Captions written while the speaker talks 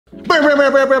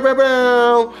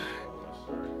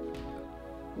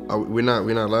We're not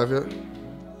live yet?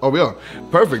 Oh, we are.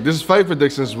 Perfect. This is Fight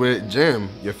Predictions with Jam,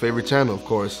 your favorite channel, of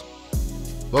course.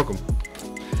 Welcome.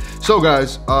 So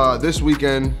guys, this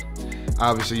weekend,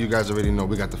 obviously you guys already know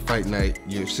we got the Fight Night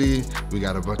UFC. We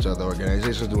got a bunch of other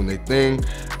organizations doing their thing.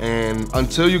 And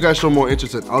until you guys show more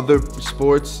interest in other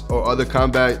sports or other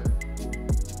combat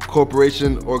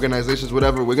corporation, organizations,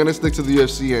 whatever, we're gonna stick to the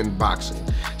UFC and boxing.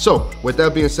 So with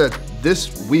that being said,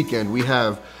 this weekend we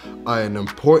have an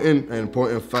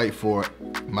important fight for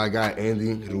my guy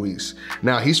Andy Ruiz.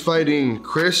 Now he's fighting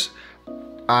Chris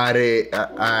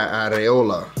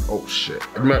Areola. Oh shit!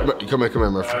 Come here,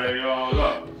 Murph.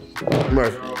 Areola.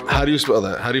 Murph, how do you spell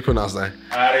that? How do you pronounce that?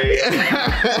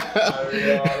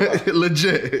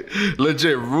 legit.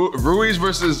 Ruiz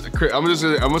versus Chris. I'm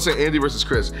gonna say Andy versus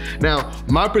Chris. Now,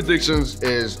 my predictions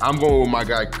is I'm going with my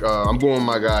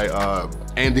guy.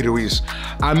 Andy Ruiz.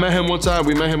 I met him one time.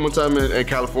 We met him one time in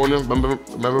California. Remember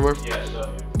Murph? Yeah,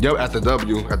 Yep, at the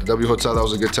W Hotel. That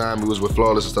was a good time. We was with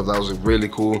Flawless and stuff. That was really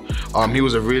cool. He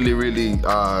was a really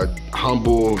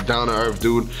humble, down to earth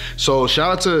dude. So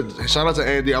shout out to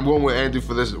Andy. I'm going with Andy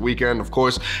for this weekend, of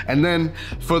course. And then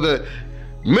for the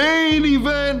main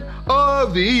event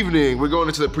of the evening, we're going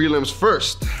into the prelims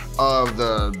first of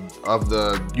the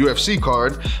UFC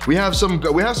card. We have some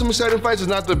exciting fights. It's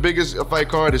not the biggest fight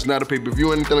card. It's not a pay-per-view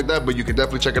or anything like that, but you can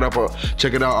definitely check it out on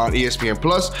ESPN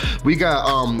Plus. We got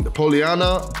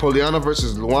Poliana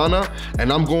versus Luana,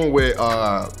 and I'm going with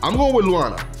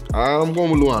Luana.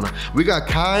 We got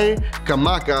Kai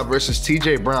Kamaka versus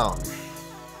TJ Brown.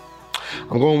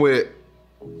 I'm going with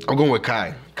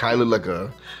Kai. Kai look like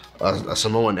a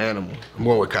Samoan animal. I'm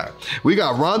going with Kai. We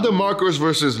got Ronda Marcos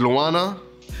versus Luana.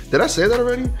 Did I say that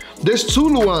already? There's two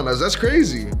Luanas, that's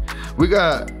crazy. We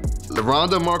got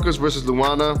Ronda Marcos versus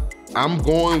Luana. I'm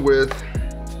going with,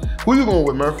 who you going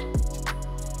with, Murph?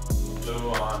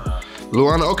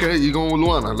 Luana, okay, you're going with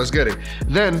Luana, let's get it.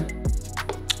 Then,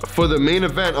 for the main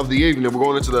event of the evening, we're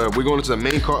going into the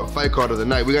main fight card of the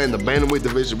night. We got in the bantamweight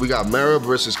division, we got Mara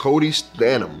versus Cody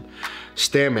Stamann.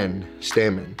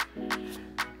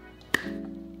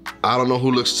 I don't know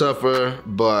who looks tougher,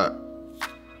 but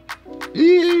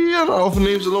yeah, off the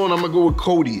names alone, I'm gonna go with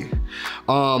Cody.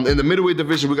 In the middleweight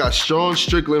division, we got Sean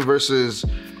Strickland versus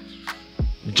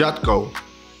Jotko.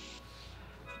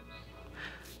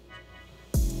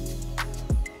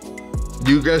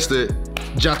 You guessed it,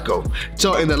 Jotko.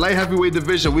 So in the light heavyweight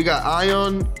division, we got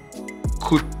Ion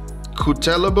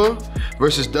Cutelaba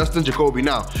versus Dustin Jacoby.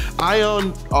 Now,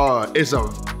 Ion is a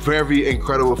very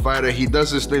incredible fighter. He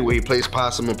does this thing where he plays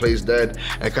possum and plays dead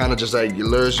and kind of just like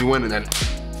lures you in and then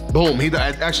boom.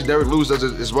 Actually, Derek Lewis does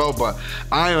it as well, but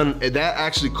Ion, that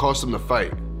actually cost him the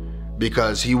fight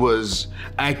because he was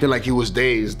acting like he was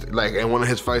dazed. Like in one of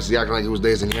his fights, he acted like he was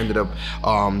dazed, and he ended up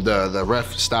the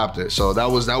ref stopped it. So that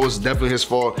was definitely his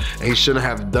fault, and he shouldn't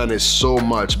have done it so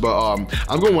much. But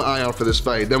I'm going with Ion for this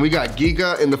fight. Then we got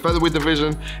Giga in the featherweight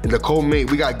division. In the co-main,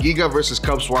 we got Giga versus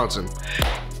Cub Swanson.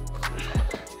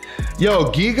 Yo,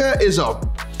 Giga is a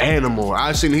animal.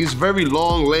 He's very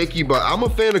long, lanky, but I'm a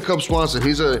fan of Cub Swanson.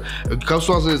 Cub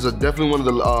Swanson is definitely one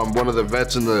of the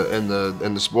vets in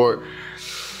the sport.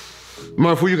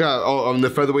 Murph, who you got on the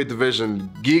featherweight division?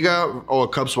 Giga or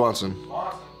Cub Swanson?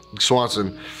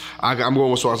 Swanson. I'm going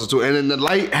with Swanson too. And in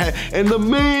the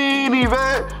main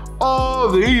event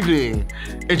of the evening,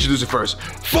 introduce it first.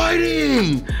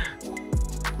 Fighting!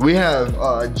 We have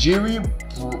Jiri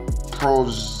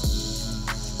Prochazka.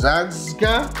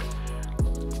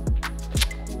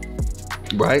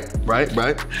 Right.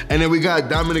 And then we got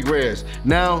Dominick Reyes.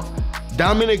 Now,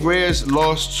 Dominick Reyes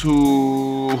lost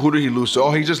to, who did he lose to?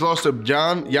 Oh, he just lost to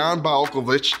Jan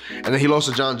Bałachowicz, and then he lost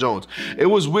to John Jones. It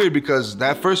was weird because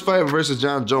that first fight versus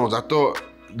John Jones, I thought,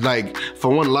 like, for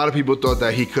one, a lot of people thought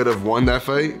that he could have won that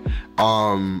fight,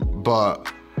 but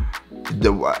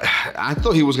I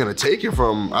thought he was gonna take it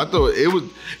from,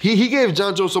 he gave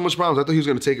John Jones so much problems. I thought he was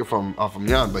gonna take it from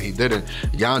Jan, but he didn't.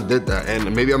 Jan did that,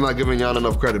 and maybe I'm not giving Jan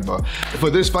enough credit, but for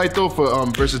this fight though, for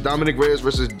versus Dominick Reyes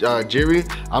versus Jiri,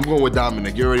 I'm going with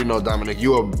Dominick. You already know Dominick.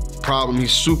 You a problem.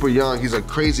 He's super young. He's a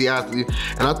crazy athlete,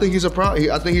 and I think he's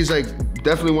like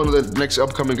definitely one of the next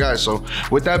upcoming guys. So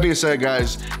with that being said,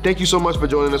 guys, thank you so much for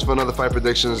joining us for another Fight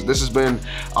Predictions. This has been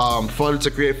fun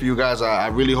to create for you guys. I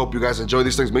really hope you guys enjoy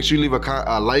these things. Make sure you leave a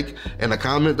like and a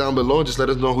comment down below, and just let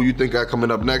us know who you think got coming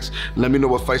up next. Let me know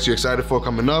what fights you're excited for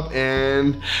coming up,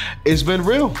 and it's been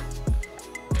real.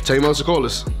 Tell your mouse to call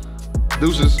us.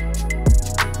 Deuces.